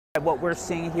What we're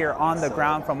seeing here on the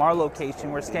ground from our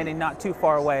location, we're standing not too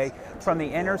far away from the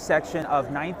intersection of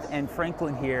 9th and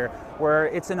Franklin here, where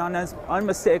it's an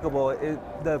unmistakable,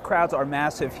 the crowds are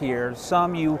massive here.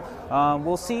 Some you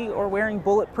will see are wearing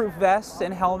bulletproof vests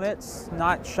and helmets,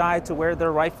 not shy to wear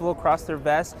their rifle across their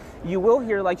vest. You will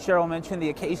hear, like Cheryl mentioned, the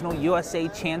occasional USA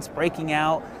chants breaking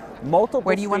out.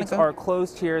 Multiple streets are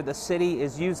closed here. The city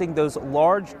is using those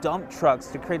large dump trucks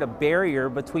to create a barrier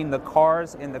between the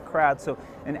cars and the crowd. So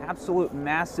an absolute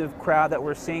massive crowd that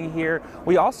we're seeing here.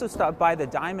 We also stopped by the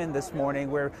Diamond this morning,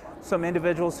 where some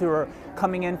individuals who are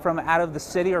coming in from out of the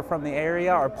city or from the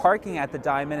area are parking at the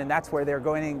Diamond, and that's where they're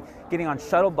getting on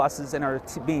shuttle buses and are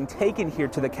being taken here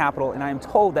to the Capitol. And I am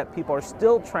told that people are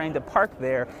still trying to park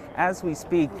there as we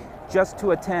speak, just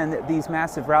to attend these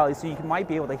massive rallies. So you might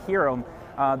be able to hear them.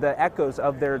 The echoes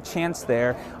of their chants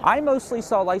there. I mostly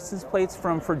saw license plates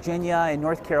from Virginia and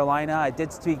North Carolina. I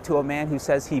did speak to a man who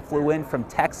says he flew in from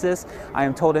Texas. I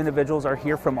am told individuals are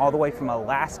here from all the way from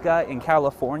Alaska and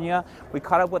California. We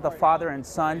caught up with a father and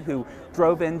son who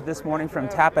drove in this morning from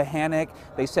Tappahannock.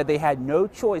 They said they had no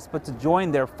choice but to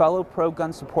join their fellow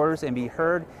pro-gun supporters and be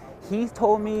heard. He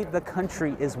told me the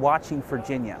country is watching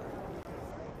Virginia.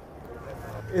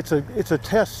 It's a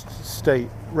test state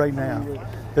right now.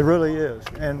 It really is.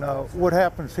 And what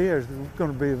happens here is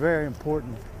going to be very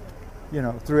important,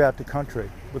 throughout the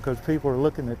country, because people are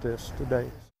looking at this today.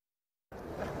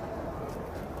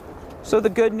 So the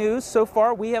good news so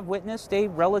far, we have witnessed a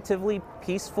relatively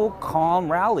peaceful, calm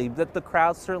rally, that the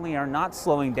crowds certainly are not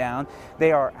slowing down.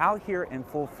 They are out here in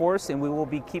full force, and we will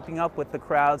be keeping up with the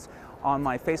crowds on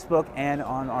my Facebook and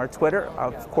on our Twitter.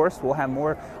 Of course, we'll have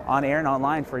more on air and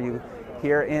online for you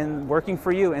here working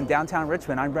for you in downtown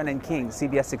Richmond. I'm Brendan King,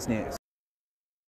 CBS 6 News.